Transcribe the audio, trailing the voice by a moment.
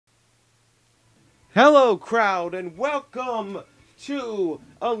Hello crowd and welcome to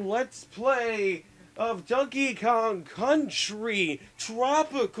a Let's Play of Donkey Kong Country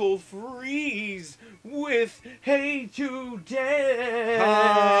Tropical Freeze with Hey to Dan.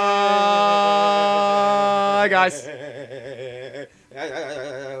 Hi guys. I'm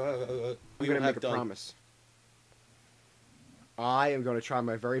going to make a promise. I am going to try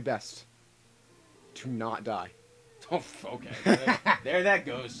my very best to not die. Oh, okay. There that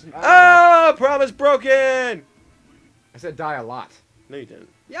goes. Oh, promise broken! I said die a lot. No, you didn't.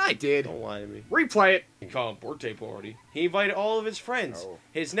 Yeah, I did. Don't lie to me. Replay it. He called a birthday party. He invited all of his friends. Oh.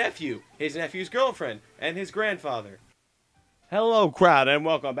 His nephew, his nephew's girlfriend, and his grandfather. Hello, crowd, and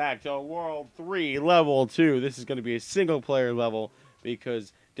welcome back to World 3, Level 2. This is going to be a single-player level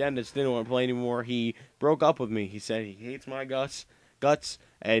because Dennis didn't want to play anymore. He broke up with me. He said he hates my guts,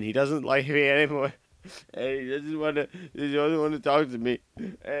 and he doesn't like me anymore. And he doesn't want to talk to me.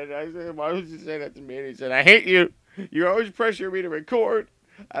 And I said, why would you say that to me? And he said, I hate you. You always pressure me to record.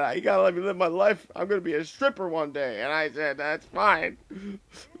 And you gotta let me live my life. I'm gonna be a stripper one day. And I said, that's fine.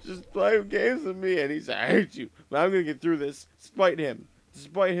 Just play games with me. And he said, I hate you. But I'm gonna get through this despite him.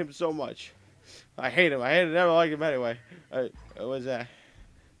 Despite him so much. I hate him. I never liked him anyway. What was that?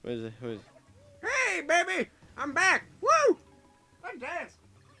 What is it? Hey, baby. I'm back. Woo. Let's dance.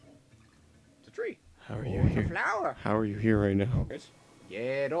 It's a tree. How are you here? Flower. How are you here right now?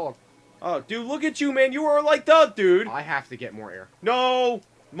 Yeah, dog. Oh, dude, look at you, man. You are like that, dude. I have to get more air. No.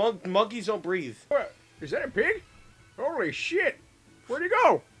 Monkeys don't breathe. What? Is that a pig? Holy shit. Where'd he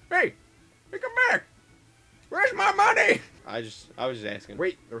go? Hey, come back. Where's my money? I was just asking.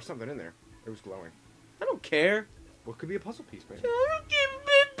 Wait, there was something in there. It was glowing. I don't care. What could be a puzzle piece, baby?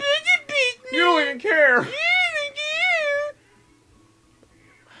 You don't even care.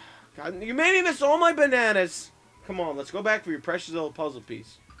 God, you made me miss all my bananas. Come on, let's go back for your precious little puzzle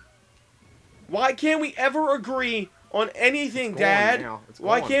piece. Why can't we ever agree on anything, Dad?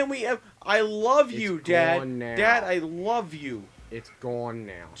 Why can't we ever? I love you, Dad. Dad, I love you. It's gone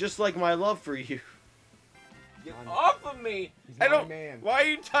now. Just like my love for you. Get off of me! I don't. Man. Why are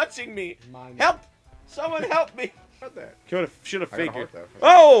you touching me? Help! Someone help me! What that? Should have figured. Heart,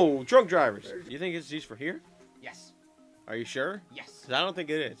 oh, drunk drivers. You think it's used for here? Yes. Are you sure? Yes. 'Cause I don't think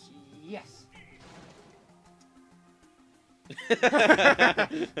it is. Yes.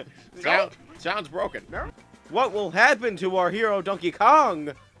 Sounds broken. No. What will happen to our hero Donkey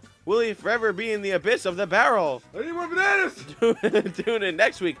Kong? Will he forever be in the abyss of the barrel? I need more bananas. Tune in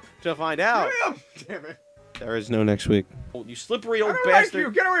next week to find out. Damn it. There is no next week. Oh, you slippery old I don't bastard. like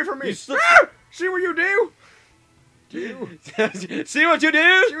you. Get away from me. You See what you do? See what you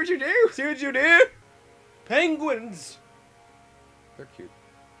do? See what you do? See what you do? Penguins. They're cute.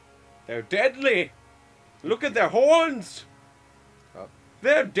 They're deadly. Look at their horns. Oh.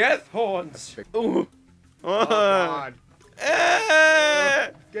 They're death horns. Ooh. Oh, God.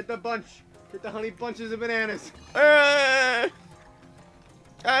 Get the bunch. Get the honey bunches of bananas. I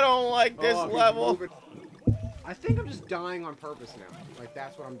don't like this level. I think I'm just dying on purpose now. Like,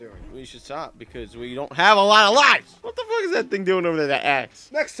 that's what I'm doing. We should stop because we don't have a lot of lives. What the fuck is that thing doing over there, that axe?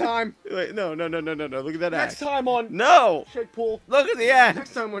 Next time. Wait, no. Look at that axe. Next time on No. Shakepool. Look at the axe.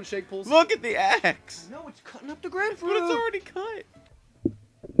 Next time on Shakepools. Look at the axe. No, it's cutting up the grapefruit. But it's already cut.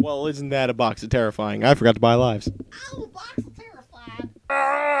 Well, isn't that a box of terrifying? I forgot to buy lives. Oh, box of terrified.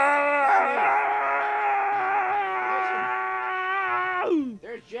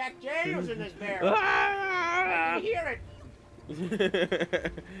 There's Jack Daniels in this barrel. I can hear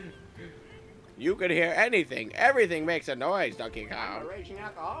it. You can hear anything. Everything makes a noise, Donkey I'm Kong. a raging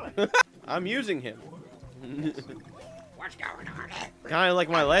alcoholic. I'm using him. What's going on? Kind of like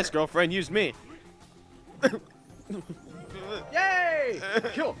my last girlfriend used me. Yay!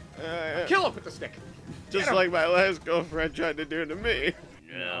 Kill him. Kill him with the stick. Just like my last girlfriend tried to do to me.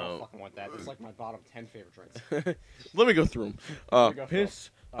 I don't fucking want that. It's like my bottom 10 favorite drinks. Let me go through them. Piss,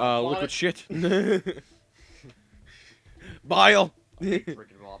 liquid shit, bile, Drinking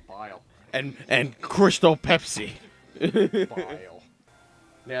a lot of bile. and Crystal Pepsi. Bile.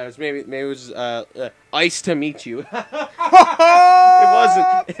 Yeah, maybe it was ice to meet you. It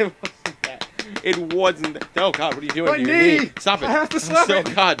wasn't that. It wasn't that. Oh God, what are you doing? My to your knee! Stop it! I have to stop it.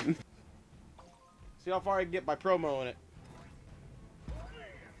 Oh God. See how far I can get by promo in it.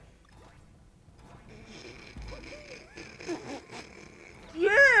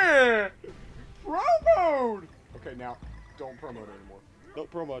 Yeah! Pro mode! Okay, now, don't pro mode anymore. No,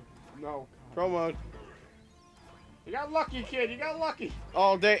 pro mode. No. Pro mode. You got lucky, kid. You got lucky.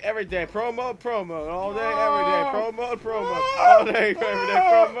 All day, every day. Pro mode, pro mode. All day, every day. Pro mode, pro mode. All day, every day.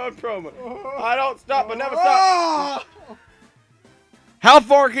 Pro mode, pro mode. I don't stop. I never stop. How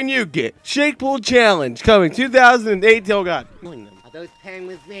far can you get? Shakepool Challenge coming 2008 till God. Are those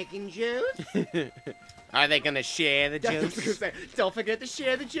penguins making juice? Are they gonna share the juice? Don't forget to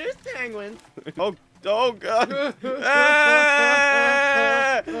share the juice, penguins. Oh God! No! Oh,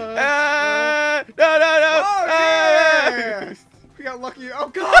 yeah! We got lucky. Oh,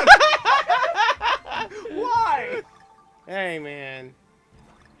 God! Why? Hey, man,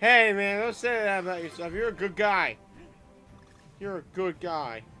 don't say that about yourself. You're a good guy. You're a good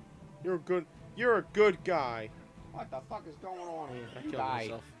guy. You're a good guy. What the fuck is going on here? I killed Die.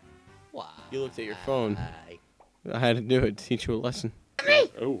 myself. Why? You looked at your phone. I had to do it to teach you a lesson.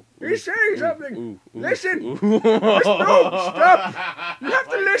 Oh. He's saying something. Ooh. Listen. Ooh. No, stop. You have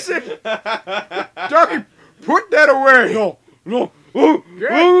to listen. Ducky, put that away. No. God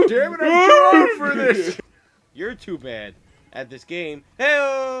damn it, I'm too old for this. You're too bad at this game.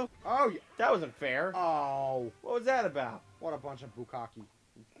 Hey-oh. Oh, yeah. That wasn't fair. Oh, What was that about? what a bunch of bukkake.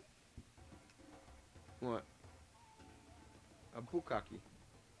 What? A bukkake.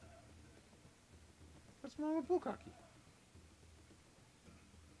 What's wrong with bukkake?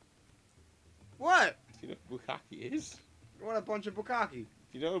 What? Do you know what bukkake is? What a bunch of bukkake. Do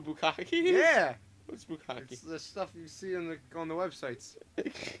you know what bukkake is? Yeah. What's bukkake? It's the stuff you see on the websites.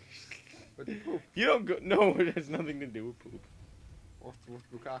 With the poop. You don't go. No, it has nothing to do with poop. What's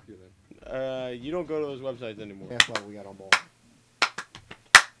bukkake then? You don't go to those websites anymore. That's why we got on ball.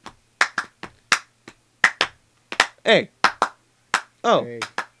 Hey. Oh, Hey.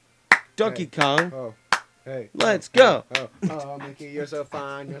 Donkey Kong. Oh. Hey. Let's go. Oh, Mickey, you're so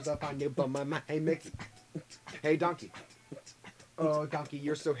fine. You're so fine. You blow my mind. Hey, Mickey. Hey, Donkey. Oh, Donkey,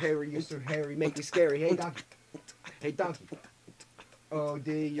 you're so hairy. You're so hairy. Make me scary. Hey, Donkey. Hey, Donkey. Oh,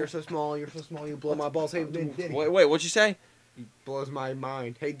 Diddy, you're so small. You're so small. You blow my balls. Hey, Diddy. Wait, what'd you say? He blows my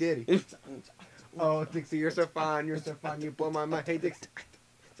mind. Hey, Diddy. Oh, Dixie, you're so fine. You're so fine. You blow my mind. Hey, Dixie.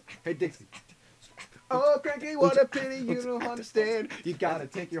 Hey, Dixie. Oh, Cranky, what a pity you don't understand. You gotta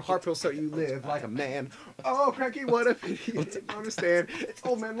take your heart pill so you live like a man. Oh, Cranky, what a pity you don't understand. It's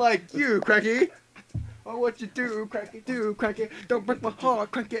old men like you, Cranky. Oh, what you do, Cranky, Don't break my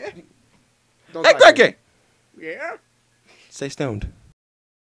heart, Cranky. Don't Hey, die, Cranky! Yeah? Stay stoned.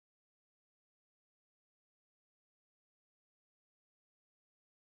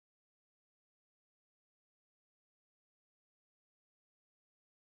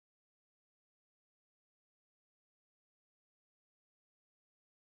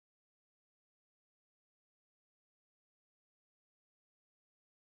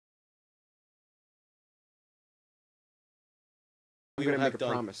 I'm gonna make a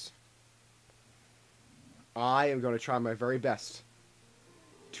promise. I am gonna try my very best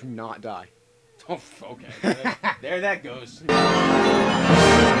to not die. Oh, okay. There that goes.